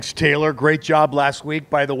Taylor, great job last week,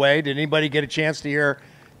 by the way. Did anybody get a chance to hear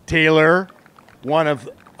Taylor? One of,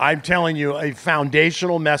 I'm telling you, a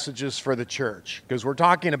foundational messages for the church. Because we're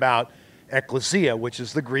talking about ecclesia, which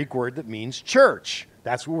is the Greek word that means church.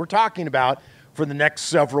 That's what we're talking about for the next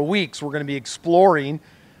several weeks. We're going to be exploring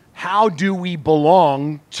how do we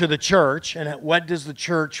belong to the church and what does the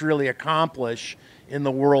church really accomplish in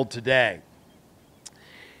the world today.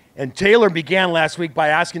 And Taylor began last week by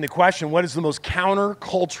asking the question, what is the most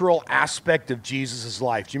countercultural aspect of Jesus'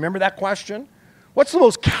 life? Do you remember that question? What's the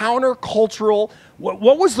most countercultural?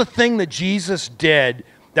 What was the thing that Jesus did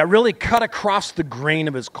that really cut across the grain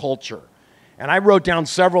of his culture? And I wrote down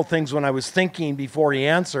several things when I was thinking before he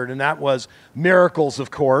answered, and that was miracles,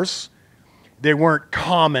 of course. They weren't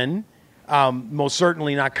common, most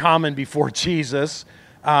certainly not common before Jesus.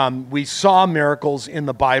 We saw miracles in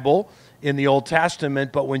the Bible, in the Old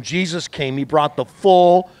Testament, but when Jesus came, he brought the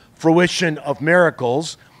full fruition of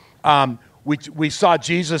miracles. We saw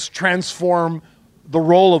Jesus transform the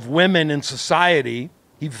role of women in society.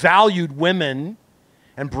 He valued women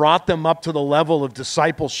and brought them up to the level of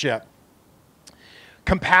discipleship.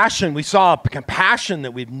 Compassion, we saw a compassion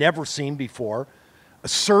that we've never seen before. A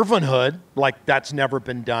servanthood, like that's never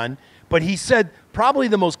been done. But he said probably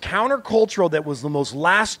the most countercultural, that was the most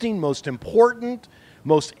lasting, most important,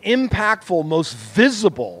 most impactful, most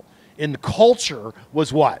visible in the culture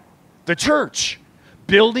was what? The church.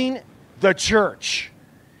 Building the church.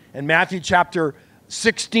 In Matthew chapter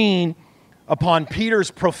 16, upon Peter's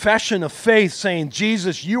profession of faith saying,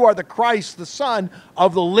 Jesus, you are the Christ, the Son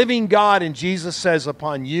of the living God. And Jesus says,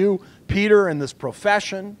 upon you, Peter, in this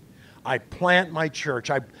profession, I plant my church.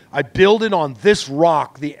 I build it on this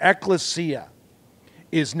rock. The ecclesia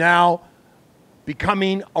is now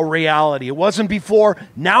becoming a reality. It wasn't before,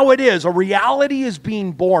 now it is. A reality is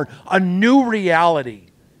being born, a new reality.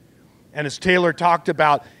 And as Taylor talked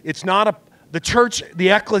about, it's not the church, the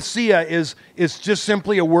ecclesia is just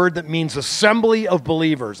simply a word that means assembly of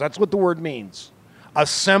believers. That's what the word means.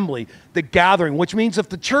 Assembly, the gathering, which means if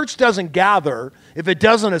the church doesn't gather, if it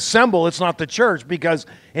doesn't assemble, it's not the church, because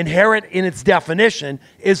inherent in its definition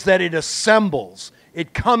is that it assembles.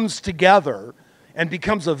 It comes together and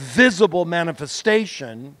becomes a visible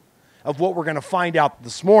manifestation of what we're going to find out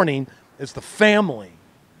this morning is the family.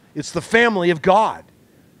 It's the family of God.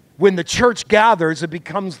 When the church gathers, it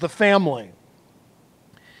becomes the family.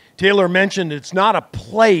 Taylor mentioned it's not a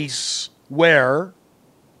place where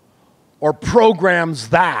or programs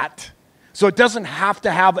that, so it doesn't have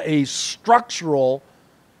to have a structural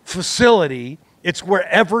facility. It's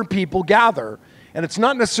wherever people gather. And it's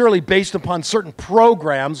not necessarily based upon certain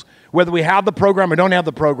programs, whether we have the program or don't have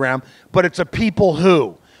the program, but it's a people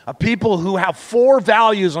who have 4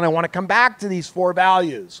 values, and I want to come back to these 4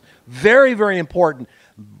 values. Very, very important.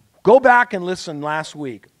 Go back and listen last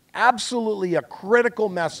week. Absolutely a critical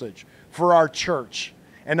message for our church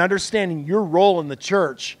and understanding your role in the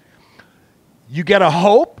church. You get a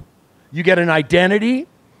hope, you get an identity,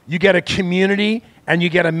 you get a community, and you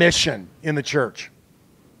get a mission in the church.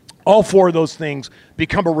 All 4 of those things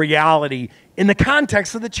become a reality in the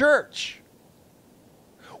context of the church.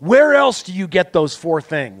 Where else do you get those 4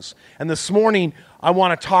 things? And this morning, I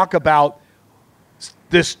want to talk about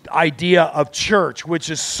this idea of church, which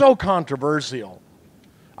is so controversial.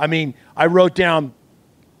 I mean, I wrote down,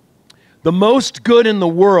 the most good in the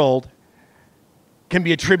world can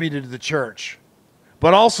be attributed to the church,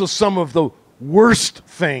 but also some of the worst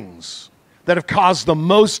things that have caused the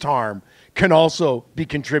most harm can also be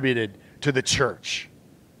contributed to the church.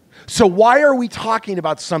 So why are we talking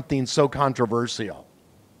about something so controversial?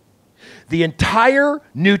 The entire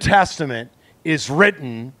New Testament is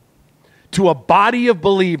written to a body of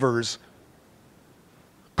believers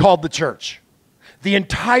called the church. The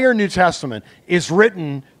entire New Testament is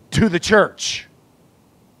written to the church,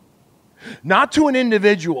 not to an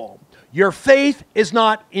individual. Your faith is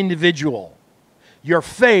not individual. Your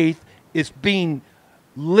faith is being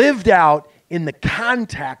lived out in the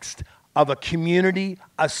context of a community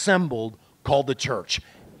assembled called the church.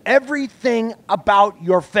 Everything about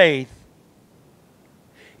your faith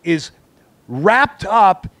is wrapped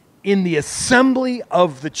up in the assembly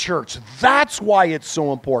of the church. That's why it's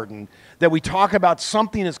so important that we talk about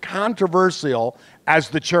something as controversial as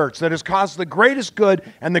the church that has caused the greatest good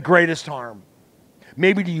and the greatest harm.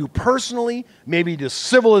 Maybe to you personally, maybe to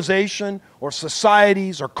civilization or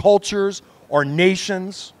societies or cultures or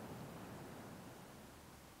nations.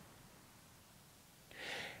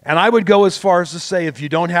 And I would go as far as to say, if you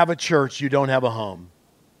don't have a church, you don't have a home.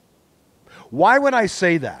 Why would I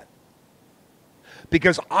say that?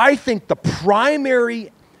 Because I think the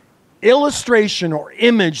primary illustration or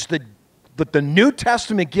image that that the New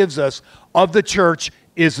Testament gives us of the church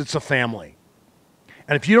is it's a family.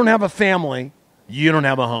 And if you don't have a family, you don't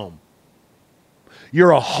have a home. You're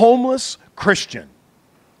a homeless Christian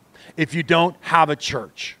if you don't have a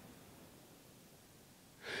church.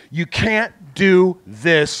 You can't do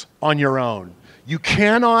this on your own. You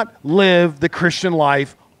cannot live the Christian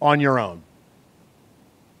life on your own.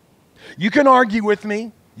 You can argue with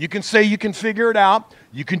me. You can say you can figure it out.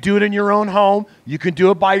 You can do it in your own home. You can do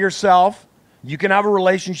it by yourself. You can have a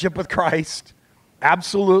relationship with Christ.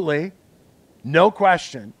 Absolutely. No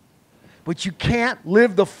question. But you can't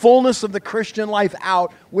live the fullness of the Christian life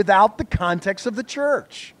out without the context of the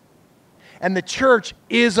church. And the church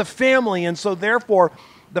is a family, and so therefore,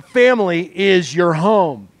 the family is your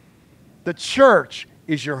home. The church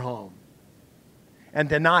is your home. And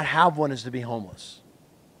to not have one is to be homeless.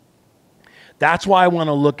 That's why I want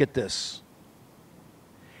to look at this.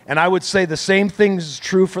 And I would say the same thing is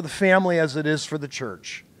true for the family as it is for the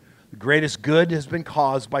church. The greatest good has been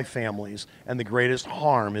caused by families, and the greatest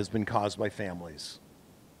harm has been caused by families.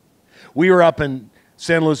 We were up in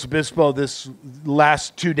San Luis Obispo this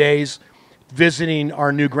last 2 days visiting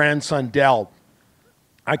our new grandson, Del.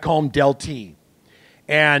 I call him Del T.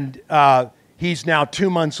 And he's now 2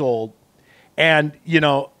 months old. And,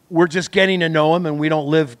 we're just getting to know him, and we don't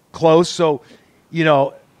live close. So,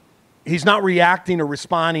 he's not reacting or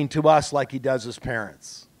responding to us like he does his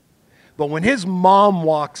parents. But when his mom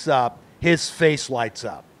walks up, his face lights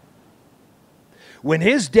up. When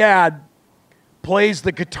his dad plays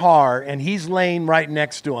the guitar and he's laying right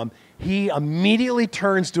next to him, he immediately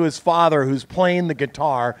turns to his father who's playing the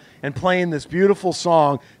guitar and playing this beautiful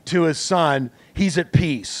song to his son. He's at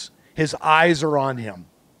peace. His eyes are on him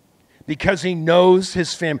because he knows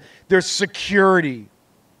his family. There's security.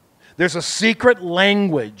 There's a secret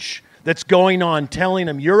language that's going on telling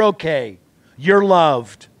him you're okay, you're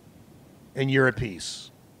loved, and you're at peace.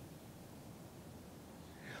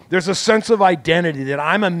 There's a sense of identity that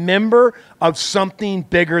I'm a member of something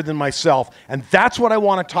bigger than myself. And that's what I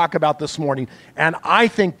want to talk about this morning. And I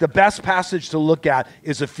think the best passage to look at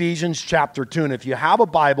is Ephesians chapter 2. And if you have a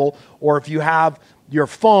Bible or if you have your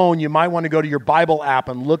phone, you might want to go to your Bible app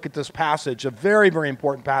and look at this passage, a very, very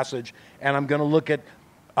important passage. And I'm going to look at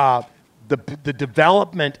the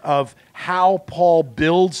development of how Paul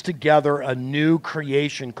builds together a new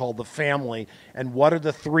creation called the family, and what are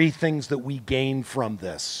the three things that we gain from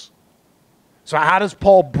this. So how does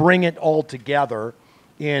Paul bring it all together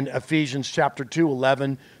in Ephesians chapter 2,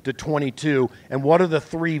 11 to 22, and what are the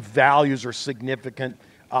three values or significant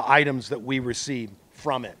items that we receive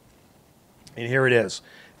from it? And here it is.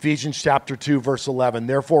 Ephesians chapter 2, verse 11.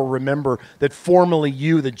 Therefore remember that formerly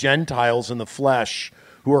you, the Gentiles in the flesh,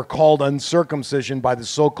 who are called uncircumcision by the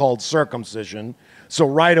so-called circumcision. So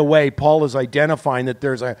right away, Paul is identifying that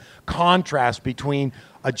there's a contrast between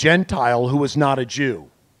a Gentile who is not a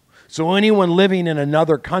Jew. So anyone living in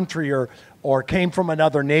another country or came from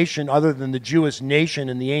another nation other than the Jewish nation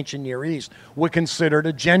in the ancient Near East would considered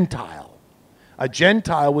a Gentile. A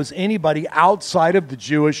Gentile was anybody outside of the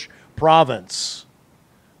Jewish province,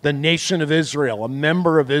 the nation of Israel, a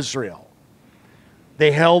member of Israel.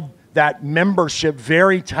 They held that membership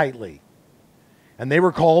very tightly. And they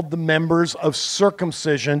were called the members of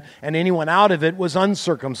circumcision, and anyone out of it was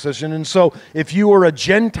uncircumcision. And so if you were a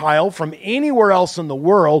Gentile from anywhere else in the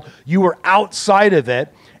world, you were outside of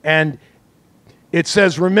it. And it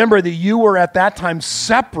says, remember that you were at that time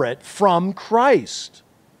separate from Christ.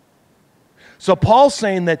 So Paul's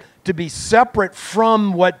saying that to be separate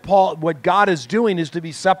from what God is doing is to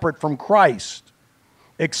be separate from Christ.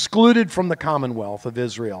 Excluded from the commonwealth of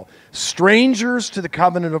Israel, strangers to the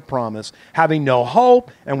covenant of promise, having no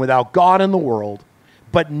hope and without God in the world,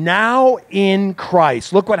 but now in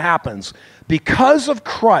Christ. Look what happens. Because of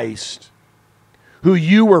Christ, who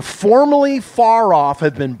you were formerly far off,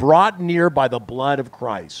 have been brought near by the blood of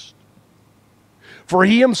Christ. For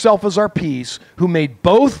he himself is our peace, who made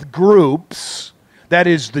both groups, that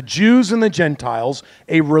is, the Jews and the Gentiles,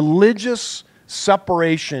 a religious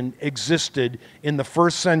separation existed in the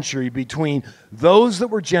first century between those that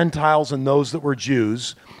were Gentiles and those that were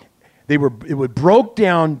Jews.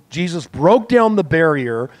 Jesus broke down the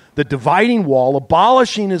barrier, the dividing wall,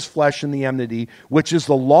 abolishing his flesh and the enmity, which is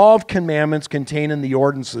the law of commandments contained in the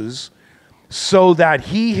ordinances, so that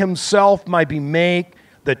he himself might make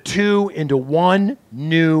the two into one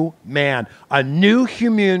new man. A new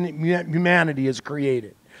humanity is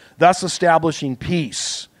created, thus establishing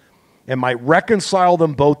peace, and might reconcile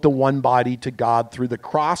them both to one body to God through the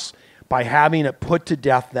cross by having it put to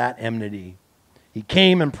death that enmity. He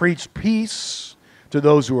came and preached peace to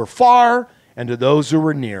those who were far and to those who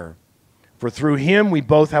were near. For through him we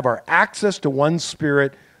both have our access to one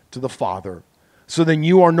Spirit, to the Father. So then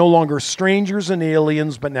you are no longer strangers and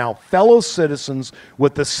aliens, but now fellow citizens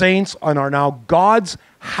with the saints and are now God's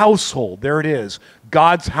household. There it is.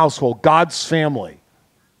 God's household, God's family.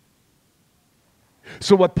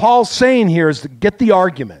 So what Paul's saying here is to get the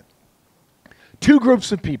argument. Two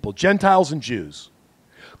groups of people, Gentiles and Jews.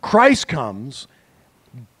 Christ comes,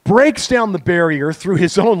 breaks down the barrier through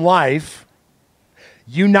his own life,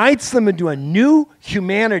 unites them into a new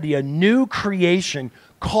humanity, a new creation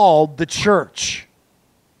called the church.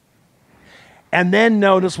 And then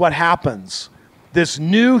notice what happens. This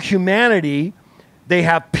new humanity, they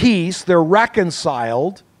have peace, they're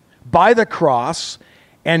reconciled by the cross,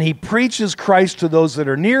 and he preaches Christ to those that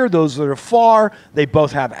are near, those that are far. They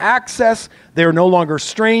both have access. They are no longer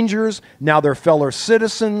strangers. Now they're fellow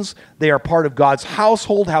citizens. They are part of God's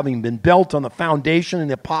household, having been built on the foundation and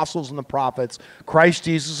the apostles and the prophets, Christ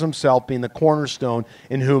Jesus himself being the cornerstone,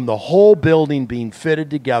 in whom the whole building being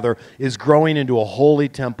fitted together is growing into a holy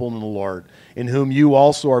temple in the Lord, in whom you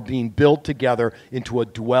also are being built together into a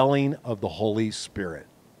dwelling of the Holy Spirit.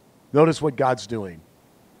 Notice what God's doing.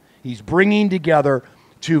 He's bringing together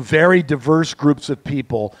two very diverse groups of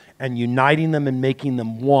people and uniting them and making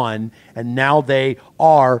them one. And now they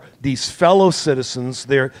are these fellow citizens.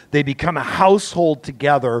 They become a household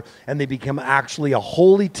together, and they become actually a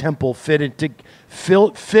holy temple fitted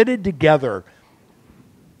together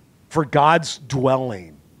for God's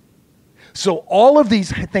dwelling. So all of these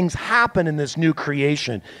things happen in this new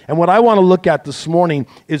creation. And what I want to look at this morning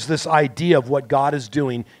is this idea of what God is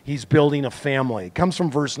doing. He's building a family. It comes from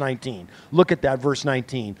verse 19. Look at that, verse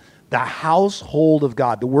 19. The household of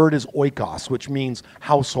God. The word is oikos, which means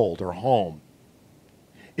household or home.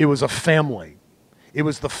 It was a family. It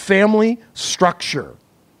was the family structure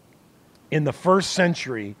in the first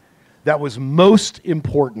century that was most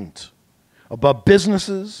important. Above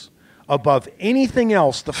businesses, above anything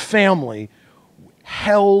else, the family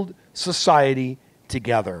held society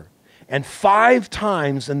together. And 5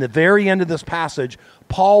 times in the very end of this passage,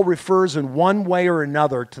 Paul refers in one way or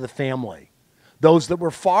another to the family. Those that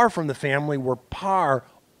were far from the family were par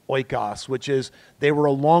oikos, which is they were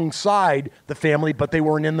alongside the family, but they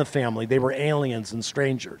weren't in the family. They were aliens and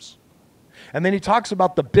strangers. And then he talks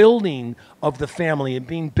about the building of the family and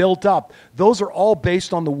being built up. Those are all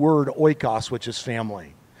based on the word oikos, which is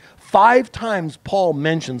family. 5 times Paul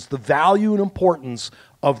mentions the value and importance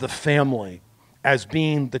of the family as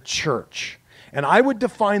being the church. And I would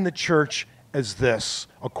define the church as this,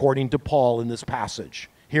 according to Paul in this passage.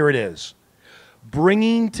 Here it is.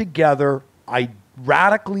 Bringing together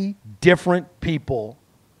radically different people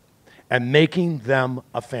and making them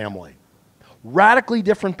a family. Radically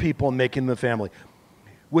different people and making them a family,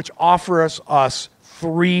 which offers us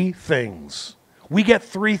 3 things. We get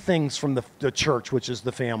 3 things from the church, which is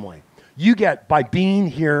the family. You get, by being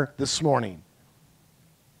here this morning,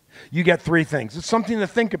 you get 3 things. It's something to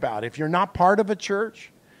think about. If you're not part of a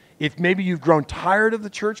church, if maybe you've grown tired of the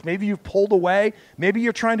church, maybe you've pulled away, maybe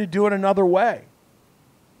you're trying to do it another way.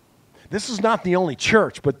 This is not the only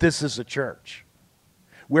church, but this is a church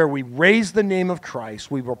where we raise the name of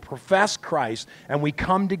Christ, we will profess Christ, and we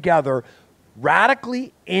come together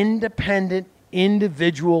radically independent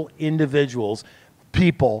individuals,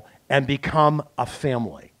 people, and become a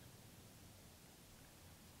family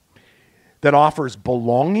that offers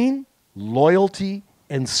belonging, loyalty,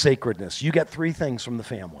 and sacredness. You get 3 things from the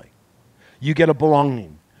family. You get a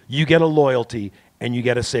belonging, you get a loyalty, and you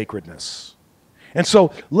get a sacredness. And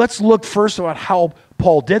so let's look first about how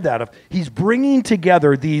Paul did that. He's bringing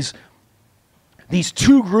together these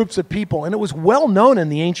 2 groups of people, and it was well known in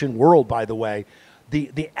the ancient world, by the way,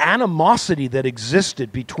 the animosity that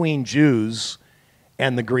existed between Jews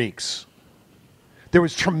and the Greeks. There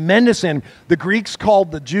was tremendous, and the Greeks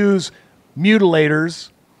called the Jews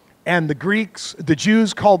mutilators, and the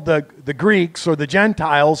Jews called the Greeks or the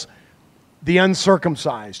Gentiles the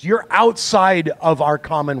uncircumcised. You're outside of our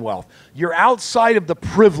commonwealth. You're outside of the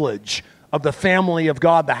privilege of the family of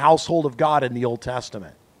God, the household of God in the Old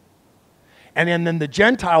Testament. And then the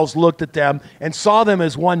Gentiles looked at them and saw them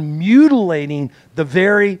as one mutilating the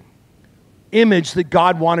very image that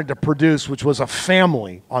God wanted to produce, which was a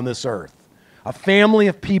family on this earth. A family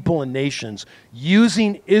of people and nations,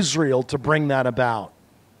 using Israel to bring that about.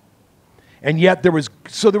 And yet there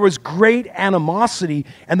was great animosity,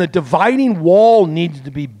 and the dividing wall needed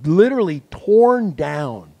to be literally torn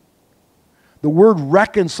down. The word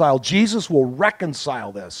reconcile, Jesus will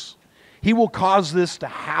reconcile this. He will cause this to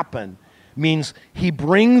happen. Means he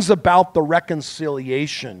brings about the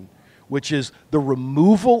reconciliation, which is the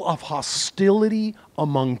removal of hostility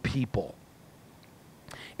among people.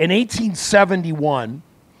 In 1871,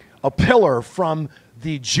 a pillar from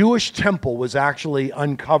the Jewish temple was actually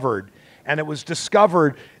uncovered, and it was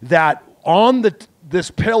discovered that on this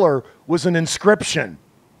pillar was an inscription.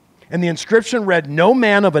 And the inscription read, "No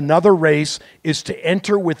man of another race is to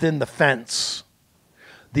enter within the fence,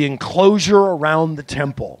 the enclosure around the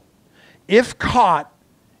temple. If caught,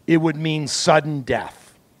 it would mean sudden death."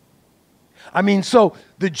 I mean, so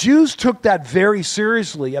the Jews took that very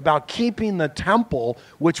seriously about keeping the temple,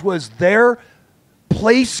 which was their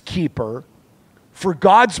placekeeper for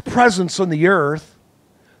God's presence on the earth,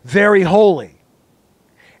 very holy.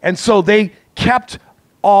 And so they kept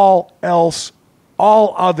all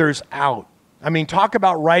others out. I mean, talk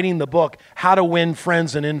about writing the book, How to Win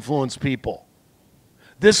Friends and Influence People.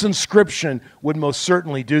 This inscription would most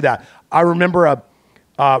certainly do that. I remember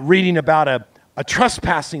reading about a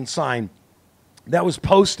trespassing sign that was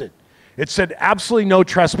posted. It said, "Absolutely no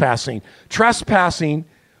trespassing. Trespassing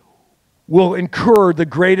will incur the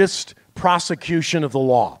greatest prosecution of the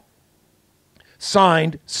law.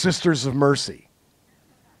 Signed, Sisters of Mercy."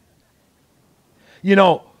 You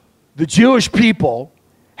know, the Jewish people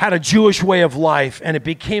had a Jewish way of life, and it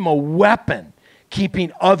became a weapon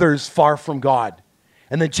keeping others far from God.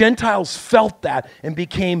 And the Gentiles felt that and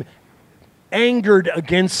became angered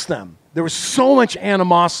against them. There was so much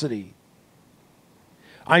animosity.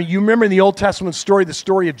 You remember in the Old Testament story, the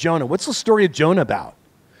story of Jonah. What's the story of Jonah about?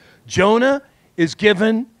 Jonah is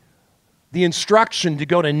given the instruction to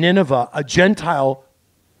go to Nineveh, a Gentile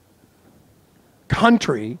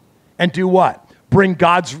country, and do what? Bring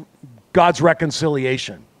God's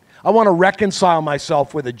reconciliation. I want to reconcile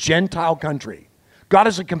myself with a Gentile country. God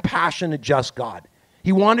is a compassionate, just God.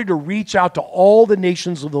 He wanted to reach out to all the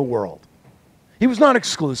nations of the world. He was not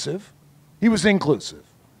exclusive. He was inclusive.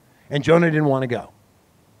 And Jonah didn't want to go.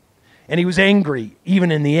 And he was angry,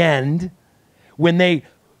 even in the end, when they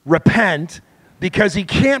repent, because he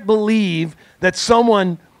can't believe that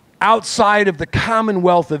someone outside of the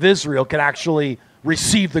commonwealth of Israel can actually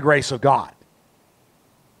receive the grace of God.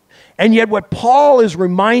 And yet what Paul is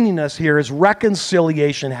reminding us here is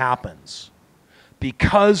reconciliation happens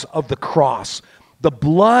because of the cross. The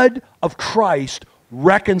blood of Christ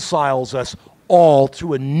reconciles us all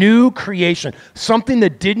to a new creation, something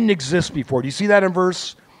that didn't exist before. Do you see that in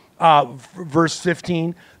verse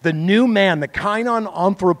 15? The new man, the kainon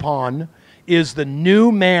anthropon, is the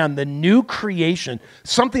new man, the new creation,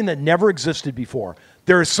 something that never existed before.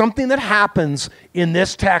 There is something that happens in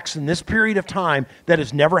this text, in this period of time, that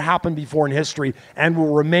has never happened before in history and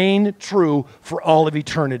will remain true for all of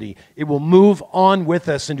eternity. It will move on with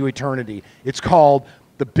us into eternity. It's called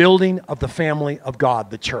the building of the family of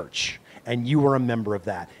God, the church. And you are a member of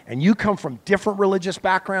that. And you come from different religious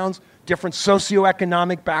backgrounds, different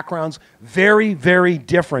socioeconomic backgrounds, very, very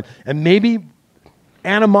different. And maybe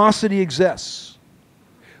animosity exists.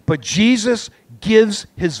 But Jesus gives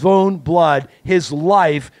his own blood, his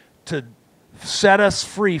life, to set us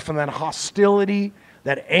free from that hostility,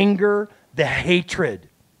 that anger, the hatred.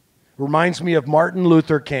 Reminds me of Martin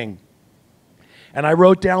Luther King. And I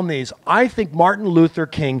wrote down these. I think Martin Luther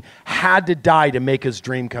King had to die to make his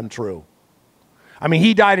dream come true. I mean,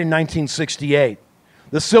 he died in 1968.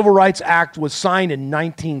 The Civil Rights Act was signed in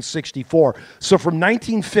 1964. So from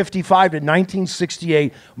 1955 to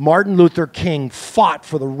 1968, Martin Luther King fought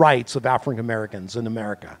for the rights of African Americans in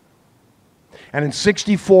America. And in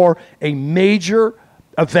 64, a major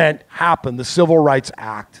event happened, the Civil Rights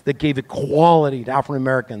Act, that gave equality to African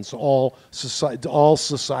Americans, to all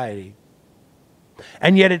society.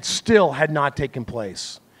 And yet it still had not taken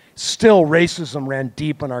place. Still, racism ran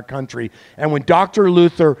deep in our country. And when Dr.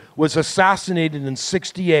 Luther was assassinated in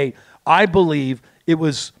 68, I believe it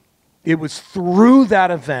was through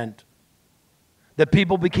that event that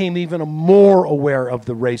people became even more aware of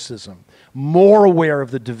the racism, more aware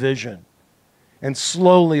of the division. And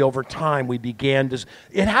slowly, over time, we began to...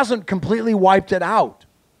 It hasn't completely wiped it out.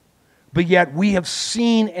 But yet, we have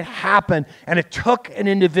seen it happen, and it took an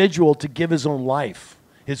individual to give his own life,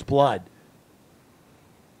 his blood.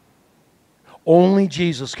 Only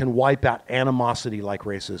Jesus can wipe out animosity like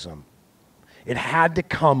racism. It had to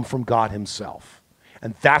come from God himself.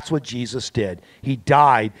 And that's what Jesus did. He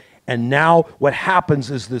died, and now what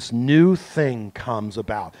happens is this new thing comes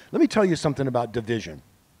about. Let me tell you something about division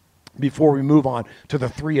before we move on to the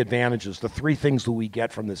three advantages, the three things that we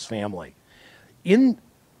get from this family.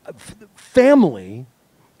 Family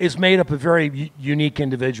is made up of very unique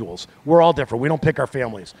individuals. We're all different. We don't pick our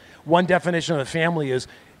families. One definition of a family is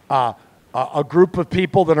a group of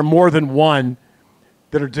people that are more than one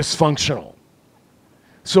that are dysfunctional.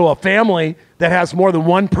 So a family that has more than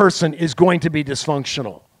one person is going to be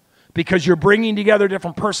dysfunctional because you're bringing together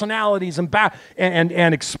different personalities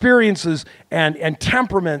and experiences and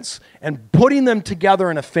temperaments and putting them together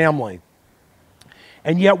in a family.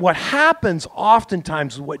 And yet what happens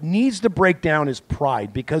oftentimes, what needs to break down is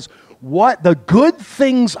pride, because what the good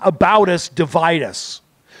things about us divide us.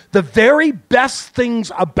 The very best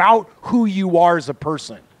things about who you are as a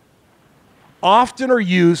person often are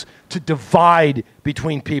used to divide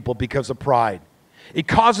between people because of pride. It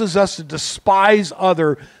causes us to despise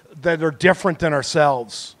others that are different than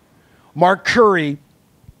ourselves. Mark Curry,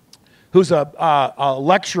 who's a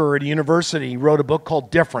lecturer at a university, wrote a book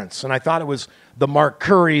called Difference. And I thought it was the Mark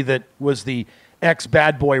Curry that was the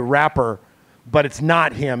ex-Bad Boy rapper, but it's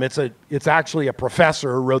not him. It's actually a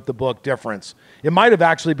professor who wrote the book Difference. It might have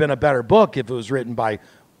actually been a better book if it was written by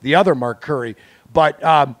the other Mark Curry, but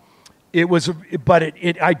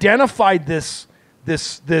it identified this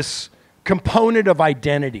component of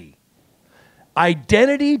identity.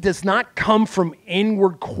 Identity does not come from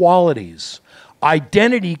inward qualities.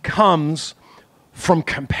 Identity comes from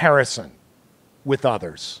comparison with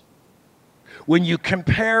others. When you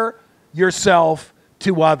compare yourself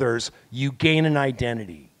to others, you gain an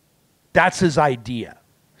identity. That's his idea.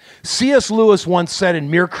 C.S. Lewis once said in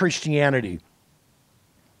Mere Christianity,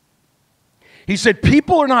 he said,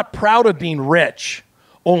 people are not proud of being rich,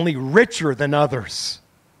 only richer than others.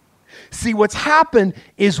 See, what's happened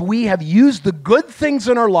is we have used the good things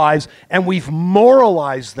in our lives and we've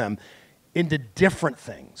moralized them into different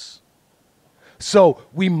things. So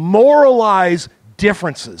we moralize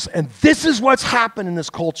differences. And this is what's happened in this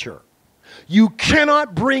culture. You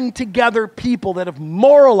cannot bring together people that have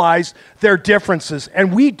moralized their differences.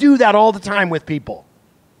 And we do that all the time with people.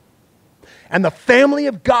 And the family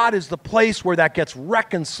of God is the place where that gets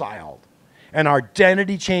reconciled. And our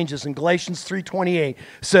identity changes. And Galatians 3:28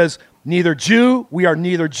 says, we are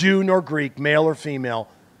neither Jew nor Greek, male or female,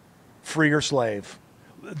 free or slave.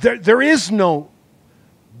 There is no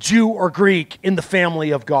Jew or Greek in the family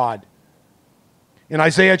of God. In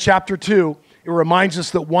Isaiah chapter 2, it reminds us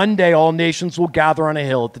that one day all nations will gather on a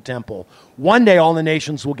hill at the temple. One day all the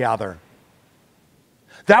nations will gather.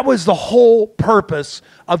 That was the whole purpose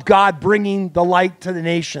of God bringing the light to the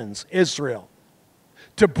nations, Israel.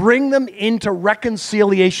 To bring them into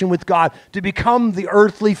reconciliation with God, to become the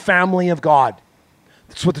earthly family of God.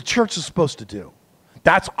 That's what the church is supposed to do.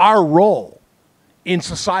 That's our role in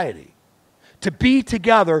society. To be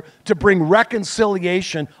together to bring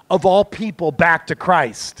reconciliation of all people back to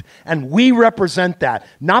Christ. And we represent that,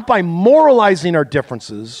 not by moralizing our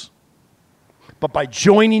differences, but by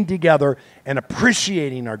joining together and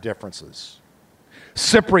appreciating our differences.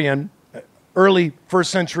 Cyprian, early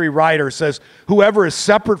first century writer, says, whoever is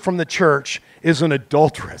separate from the church is an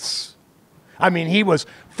adulteress. I mean, he was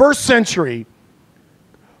first century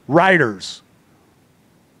writers.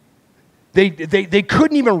 They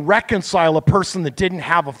couldn't even reconcile a person that didn't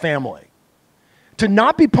have a family. To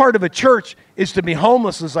not be part of a church is to be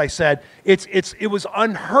homeless, as I said. It was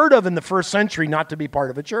unheard of in the first century not to be part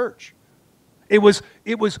of a church. It was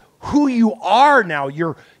who you are now.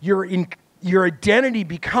 Your identity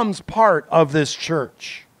becomes part of this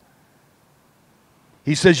church.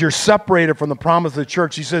 He says you're separated from the promise of the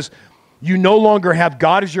church. He says you no longer have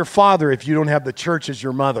God as your father if you don't have the church as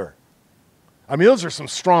your mother. I mean, those are some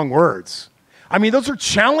strong words. I mean, those are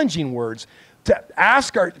challenging words to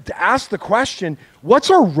ask the question, what's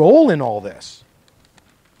our role in all this?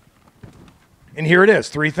 And here it is,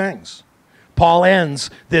 3 things. Paul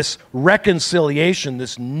ends this reconciliation,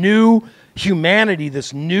 this new humanity,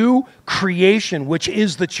 this new creation, which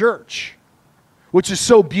is the church, which is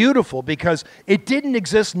so beautiful because it didn't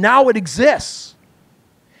exist, now it exists.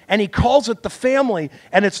 And he calls it the family,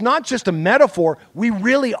 and it's not just a metaphor, we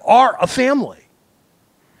really are a family.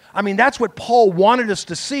 I mean, that's what Paul wanted us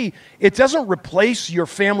to see. It doesn't replace your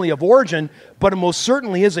family of origin, but it most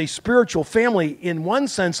certainly is a spiritual family. In one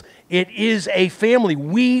sense, it is a family.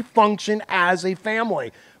 We function as a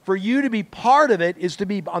family. For you to be part of it is to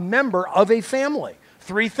be a member of a family.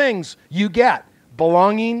 3 things you get: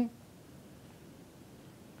 belonging.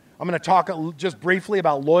 I'm going to talk just briefly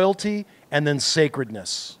about loyalty and then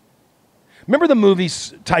sacredness. Remember the movie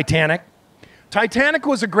Titanic? Titanic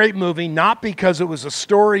was a great movie, not because it was a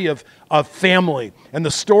story of family and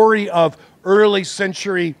the story of early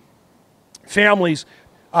century families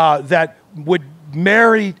that would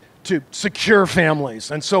marry to secure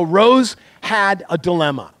families. And so Rose had a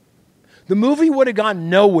dilemma. The movie would have gone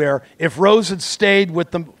nowhere if Rose had stayed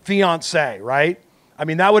with the fiancé, right? I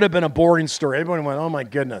mean, that would have been a boring story. Everyone went, oh my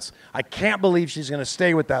goodness, I can't believe she's going to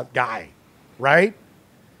stay with that guy, right?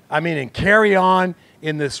 I mean, and carry on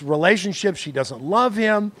in this relationship. She doesn't love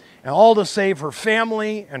him, and all to save her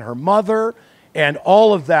family and her mother and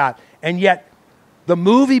all of that. And yet the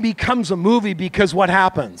movie becomes a movie because what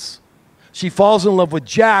happens? She falls in love with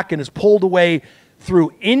Jack and is pulled away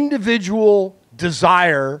through individual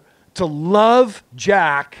desire to love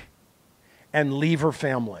Jack and leave her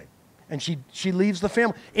family. And she leaves the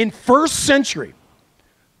family. In first century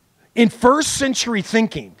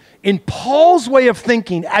thinking, in Paul's way of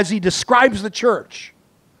thinking as he describes the church,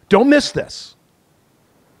 don't miss this,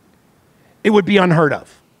 it would be unheard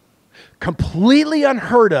of. Completely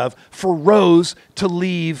unheard of for Rose to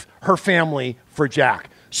leave her family for Jack.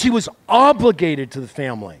 She was obligated to the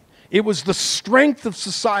family. It was the strength of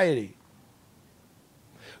society.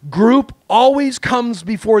 Group always comes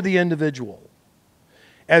before the individual.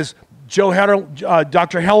 As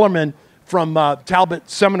Dr. Hellerman from Talbot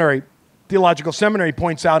Seminary, Theological Seminary,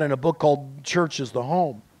 points out in a book called Church is the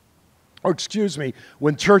Home,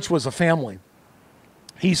 When Church Was a Family.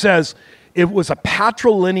 He says it was a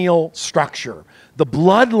patrilineal structure. The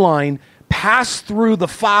bloodline passed through the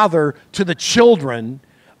father to the children,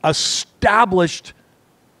 established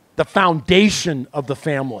the foundation of the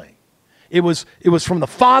family. It was from the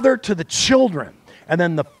father to the children, and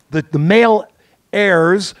then the male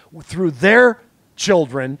heirs through their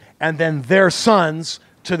children, and then their sons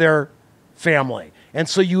to their family. And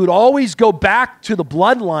so you would always go back to the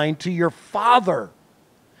bloodline, to your father,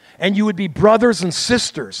 and you would be brothers and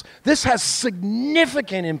sisters. This has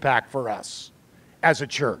significant impact for us as a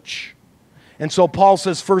church. And so Paul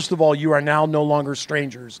says, first of all, you are now no longer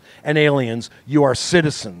strangers and aliens. You are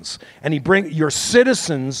citizens. And you're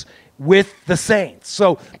citizens with the saints.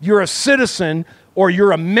 So you're a citizen or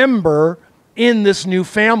you're a member in this new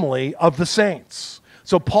family of the saints.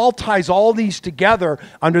 So Paul ties all these together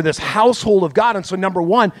under this household of God. And so number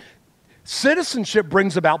one, citizenship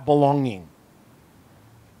brings about belonging.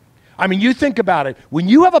 I mean, you think about it. When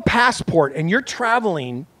you have a passport and you're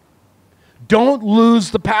traveling, don't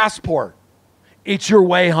lose the passport. It's your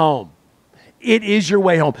way home. It is your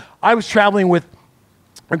way home. I was traveling with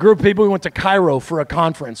a group of people. We went to Cairo for a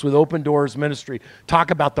conference with Open Doors Ministry, talk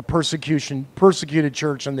about the persecuted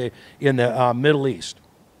church in the Middle East.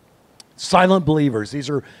 Silent believers. These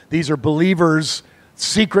are believers,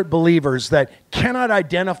 secret believers that cannot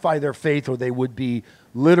identify their faith or they would be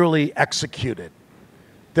literally executed.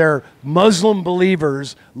 They're Muslim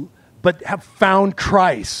believers, but have found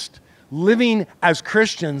Christ, living as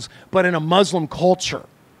Christians, but in a Muslim culture.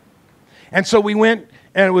 And so we went,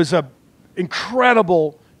 and it was an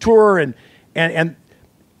incredible tour, but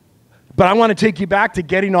I want to take you back to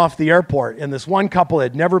getting off the airport. And this one couple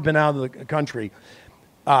had never been out of the country.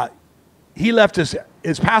 He left his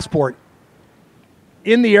passport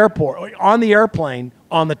in the airport, on the airplane,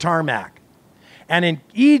 on the tarmac. And in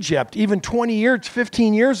Egypt, even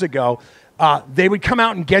 15 years ago, they would come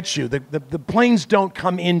out and get you. The planes don't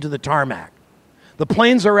come into the tarmac. The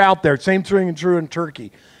planes are out there. Same thing true in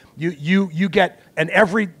Turkey. You get, and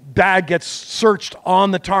every bag gets searched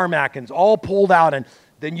on the tarmac and it's all pulled out, and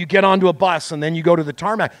then you get onto a bus and then you go to the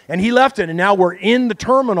tarmac. And he left it, and now we're in the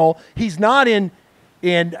terminal. He's not in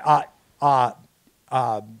Egypt.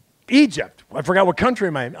 I forgot what country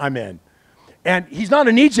I'm in. And he's not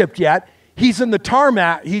in Egypt yet. He's in the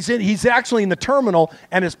tarmac. He's actually in the terminal,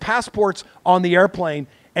 and his passport's on the airplane,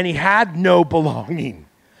 and he had no belonging.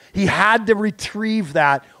 He had to retrieve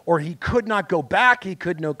that, or he could not go back. He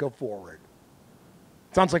could not go forward.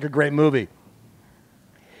 Sounds like a great movie.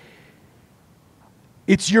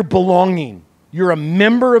 It's your belonging. You're a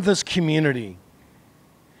member of this community.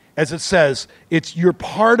 As it says, you're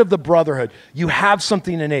part of the brotherhood. You have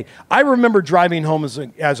something innate. I remember driving home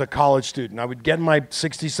as a college student. I would get in my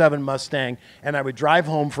 67 Mustang, and I would drive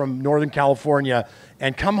home from Northern California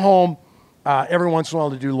and come home every once in a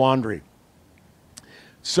while to do laundry.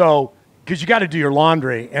 So, because you got to do your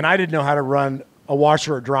laundry, and I didn't know how to run a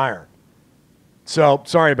washer or dryer. So,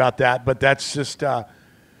 sorry about that, but that's just,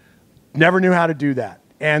 never knew how to do that.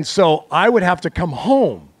 And so I would have to come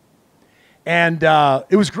home. And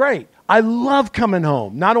it was great. I love coming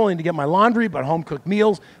home, not only to get my laundry, but home-cooked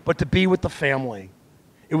meals, but to be with the family.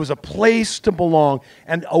 It was a place to belong.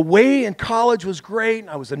 And away in college was great.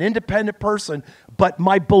 I was an independent person, but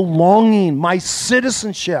my belonging, my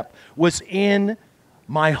citizenship was in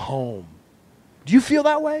my home. Do you feel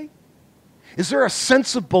that way? Is there a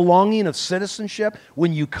sense of belonging, of citizenship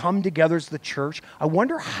when you come together as the church? I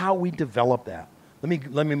wonder how we develop that.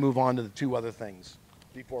 Let me move on to the two other things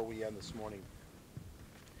before we end this morning.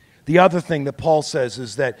 The other thing that Paul says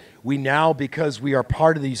is that we now, because we are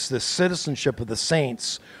part of this citizenship of the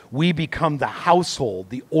saints, we become the household,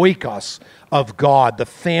 the oikos of God, the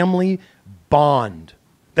family bond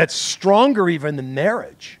that's stronger even than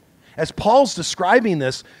marriage. As Paul's describing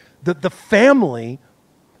this, the family,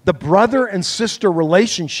 the brother and sister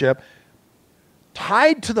relationship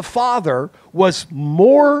tied to the father was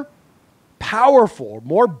more powerful,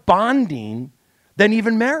 more bonding than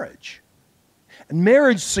even marriage. And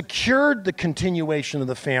marriage secured the continuation of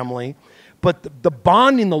the family, but the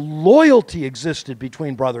bonding, the loyalty existed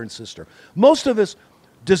between brother and sister. Most of us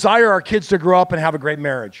desire our kids to grow up and have a great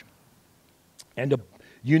marriage and to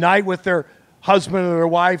unite with their husband or their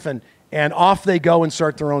wife, and off they go and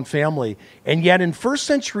start their own family. And yet in first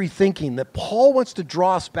century thinking that Paul wants to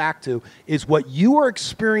draw us back to is what you are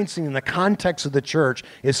experiencing in the context of the church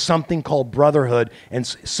is something called brotherhood and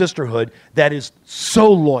sisterhood that is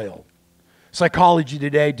so loyal. Psychology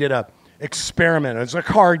Today did a experiment. It was a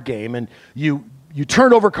card game, and you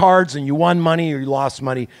turned over cards and you won money or you lost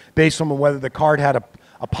money based on whether the card had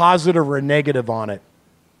a positive or a negative on it.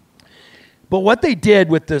 But what they did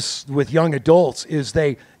with young adults is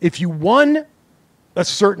if you won a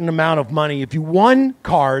certain amount of money, if you won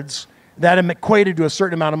cards that equated to a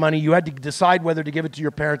certain amount of money, you had to decide whether to give it to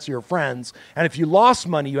your parents or your friends. And if you lost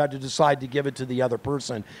money, you had to decide to give it to the other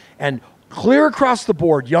person. And clear across the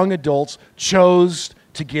board, young adults chose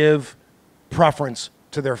to give preference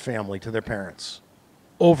to their family, to their parents,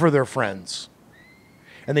 over their friends.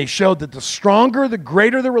 And they showed that the stronger, the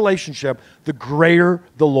greater the relationship, the greater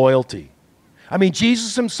the loyalty. I mean,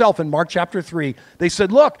 Jesus himself in Mark chapter 3, they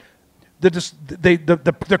said, look,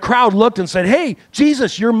 the crowd looked and said, hey,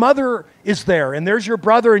 Jesus, your mother is there, and there's your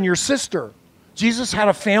brother and your sister. Jesus had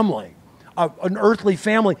a family, an earthly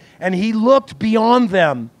family, and he looked beyond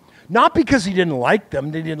them, not because he didn't like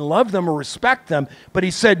them, he didn't love them or respect them, but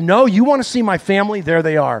he said, no, you want to see my family? There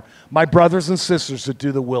they are, my brothers and sisters that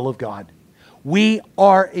do the will of God. We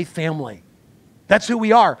are a family. That's who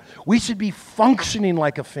we are. We should be functioning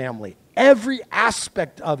like a family. Every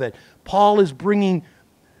aspect of it, Paul is bringing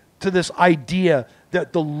to this idea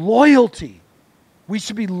that the loyalty, we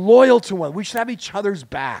should be loyal to one. We should have each other's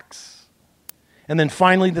backs. And then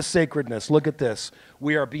finally, the sacredness. Look at this.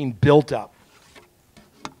 We are being built up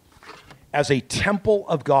as a temple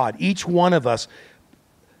of God. Each one of us,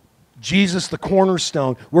 Jesus, the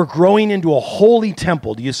cornerstone, we're growing into a holy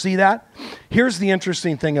temple. Do you see that? Here's the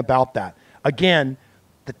interesting thing about that. Again,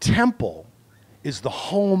 the temple is the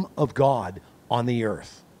home of God on the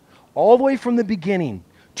earth. All the way from the beginning,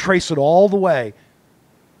 trace it all the way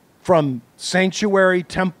from sanctuary,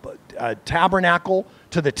 tabernacle,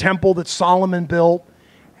 to the temple that Solomon built.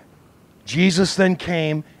 Jesus then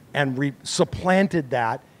came and supplanted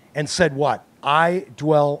that and said what? I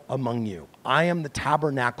dwell among you. I am the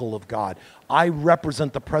tabernacle of God. I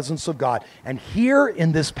represent the presence of God. And here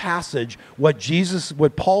in this passage, what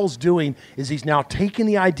Paul's doing is he's now taking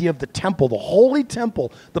the idea of the temple, the holy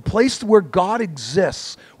temple, the place where God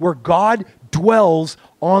exists, where God dwells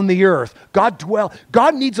on the earth.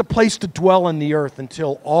 God needs a place to dwell on the earth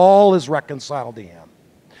until all is reconciled to him.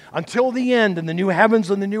 Until the end, in the new heavens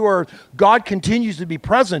and the new earth, God continues to be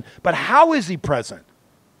present. But how is he present?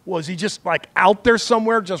 Was he just like out there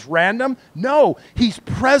somewhere, just random? No, he's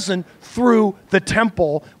present through the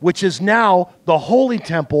temple, which is now the holy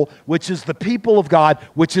temple, which is the people of God,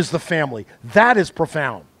 which is the family. That is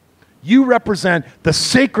profound. You represent the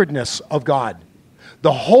sacredness of God.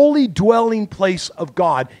 The holy dwelling place of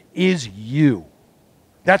God is you.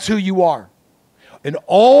 That's who you are. And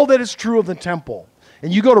all that is true of the temple.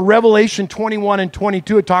 And you go to Revelation 21 and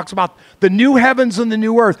 22, it talks about the new heavens and the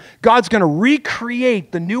new earth. God's going to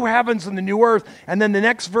recreate the new heavens and the new earth. And then the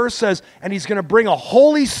next verse says, and he's going to bring a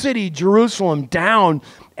holy city, Jerusalem, down.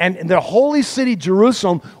 And the holy city,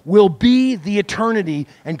 Jerusalem, will be the eternity.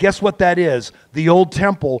 And guess what that is? The old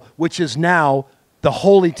temple, which is now the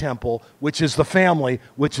holy temple, which is the family,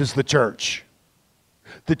 which is the church.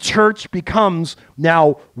 The church becomes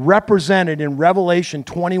now represented in Revelation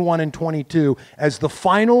 21 and 22 as the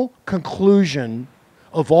final conclusion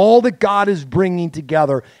of all that God is bringing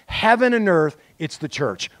together, heaven and earth. It's the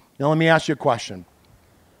church. Now let me ask you a question.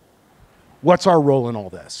 What's our role in all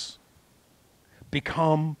this?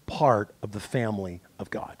 Become part of the family of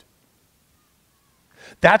God.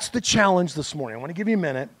 That's the challenge this morning. I want to give you a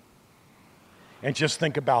minute and just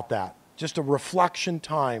think about that. Just a reflection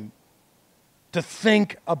time to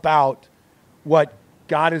think about what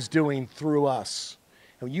God is doing through us.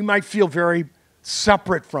 And you might feel very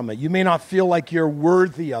separate from it. You may not feel like you're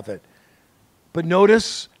worthy of it. But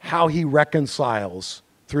notice how he reconciles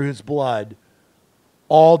through his blood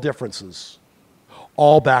all differences,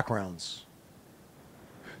 all backgrounds.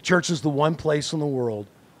 Church is the one place in the world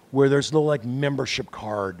where there's no like membership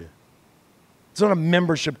card. It's not a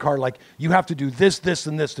membership card like you have to do this, this,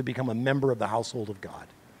 and this to become a member of the household of God.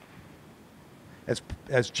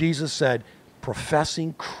 As Jesus said,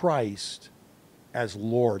 professing Christ as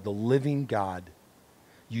Lord, the living God,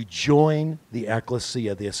 you join the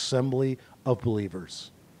ecclesia, the assembly of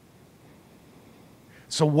believers.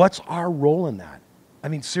 So what's our role in that? I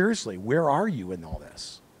mean, seriously, where are you in all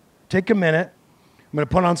this? Take a minute. I'm going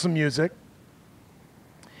to put on some music.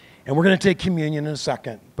 And we're going to take communion in a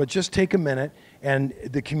second. But just take a minute. And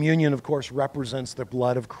the communion, of course, represents the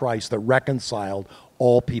blood of Christ that reconciled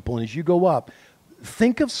all people. And as you go up,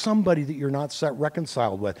 think of somebody that you're not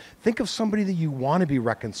reconciled with. Think of somebody that you want to be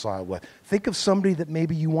reconciled with. Think of somebody that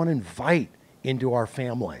maybe you want to invite into our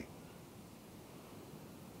family.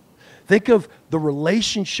 Think of the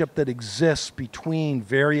relationship that exists between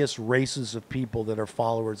various races of people that are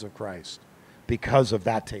followers of Christ because of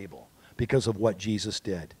that table, because of what Jesus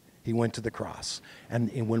did. He went to the cross.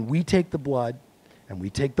 And when we take the blood and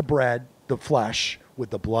we take the bread, the flesh,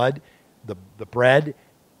 with the blood, the bread,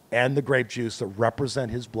 and the grape juice that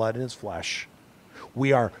represent his blood and his flesh,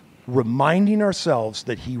 we are reminding ourselves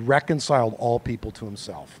that he reconciled all people to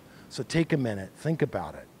himself. So take a minute, think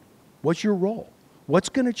about it. What's your role? What's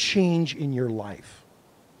going to change in your life?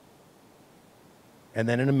 And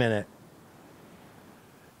then in a minute,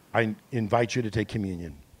 I invite you to take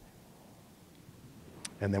communion.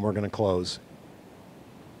 And then we're going to close.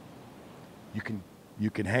 You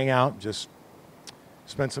can hang out, just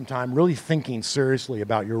spend some time really thinking seriously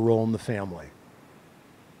about your role in the family.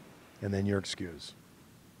 And then you're excused.